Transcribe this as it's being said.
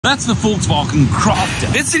That's the Volkswagen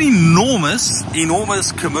Crafter. It's an enormous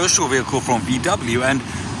commercial vehicle from VW, and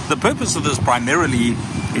the purpose of this primarily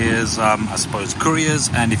is, I suppose, couriers.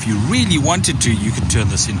 And if you really wanted to, you could turn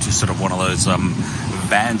this into sort of one of those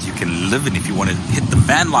vans you can live in if you want to hit the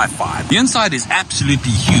van life vibe. The inside is absolutely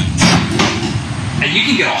huge, and you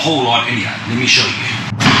can get a whole lot in here. Let me show you.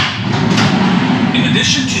 In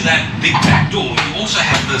addition to that big back door, you also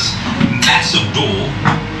have this massive door,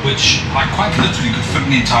 which quite literally could fit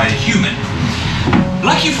an entire human.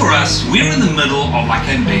 Lucky for us, we're in the middle of like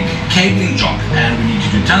a big cabling job, and we need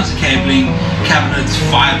to do tons of cabling, cabinets,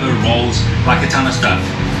 fiber rolls, like a ton of stuff.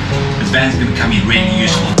 This van's going to come in really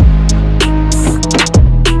useful.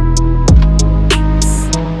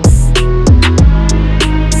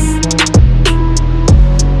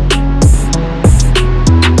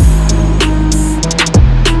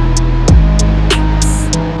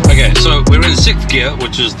 So we're in 6th gear,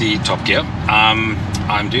 which is the top gear.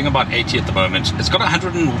 I'm doing about 80 at the moment. It's got a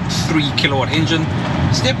 103 kilowatt engine.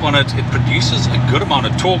 Step on it, it produces a good amount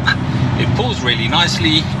of torque. It pulls really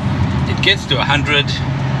nicely. It gets to 100, and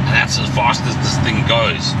that's as fast as this thing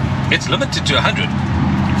goes. It's limited to 100.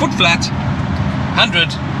 Foot flat, 100,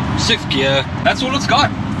 6th gear. That's all it's got.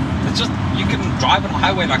 It's just, you can drive on a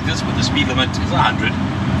highway like this with the speed limit is 100.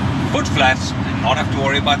 Foot flat, and not have to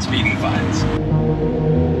worry about speeding fines.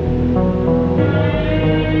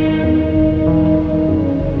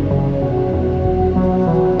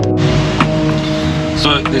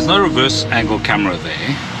 So there's no reverse angle camera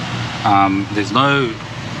there. There's no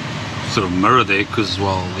sort of mirror there because,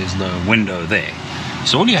 well, there's no window there.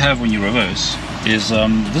 So all you have when you reverse is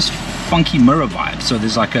this funky mirror vibe. So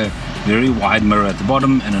there's like a very wide mirror at the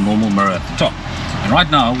bottom and a normal mirror at the top. And right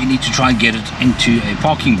now we need to try and get it into a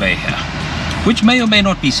parking bay here, which may or may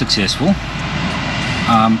not be successful.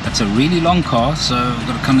 It's a really long car, so we've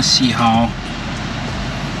got to kind of see how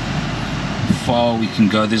far we can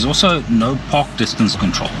go. There's also no park distance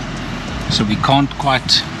control, so we can't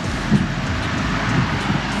quite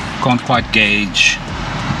gauge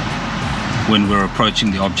when we're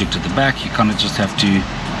approaching the object at the back. You kind of just have to.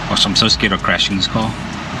 Gosh, I'm so scared of crashing this car.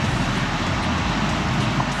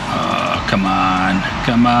 Oh, come on,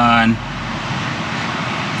 come on,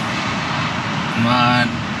 come on.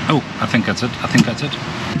 Oh, I think that's it. I think that's it.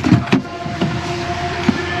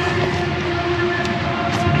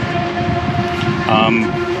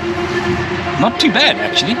 Not too bad,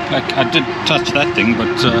 actually. Like, I did touch that thing, but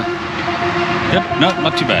yep, no,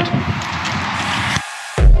 not too bad.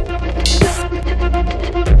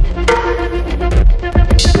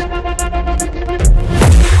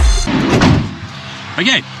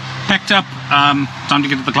 Okay, packed up. Time to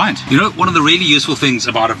get to the client. You know, one of the really useful things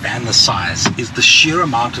about a van this size is the sheer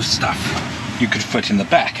amount of stuff you could fit in the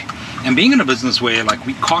back. And being in a business where like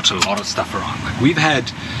we cart a lot of stuff around, like we've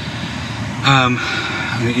had I'm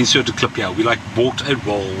going to insert a clip here. We like bought a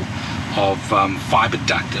roll of fiber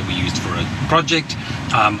duct that we used for a project.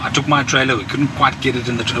 I took my trailer, we couldn't quite get it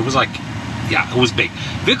in the it was like, yeah, it was big.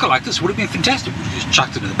 A vehicle like this would have been fantastic. We just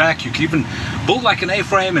chucked it in the back. You could even build like an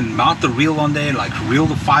A-frame and mount the reel on there, like reel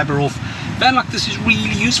the fiber off. A van like this is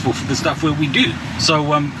really useful for the stuff where we do.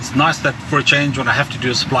 So it's nice that for a change, when I have to do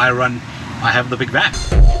a supply run, I have the big van.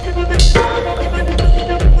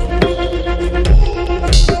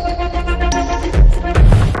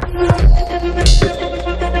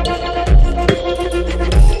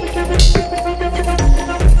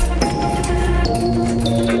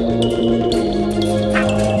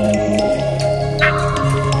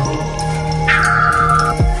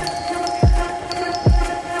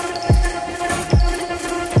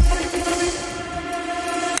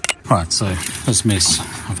 Right, so this mess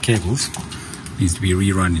of cables needs to be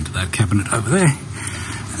rerun into that cabinet over there,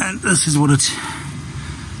 and this is what it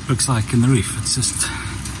looks like in the roof. It's just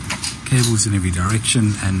cables in every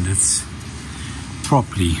direction, and it's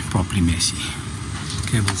properly messy.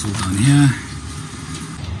 Cables all down here.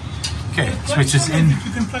 Okay, switches in.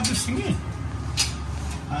 You can plug this thing in.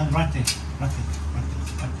 Right there,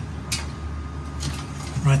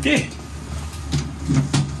 right there.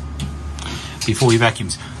 Before he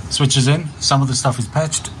vacuums. Switches in, some of the stuff is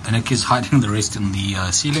patched, and Nick is hiding the rest in the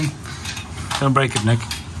ceiling. Don't break it, Nick.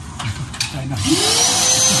 I know.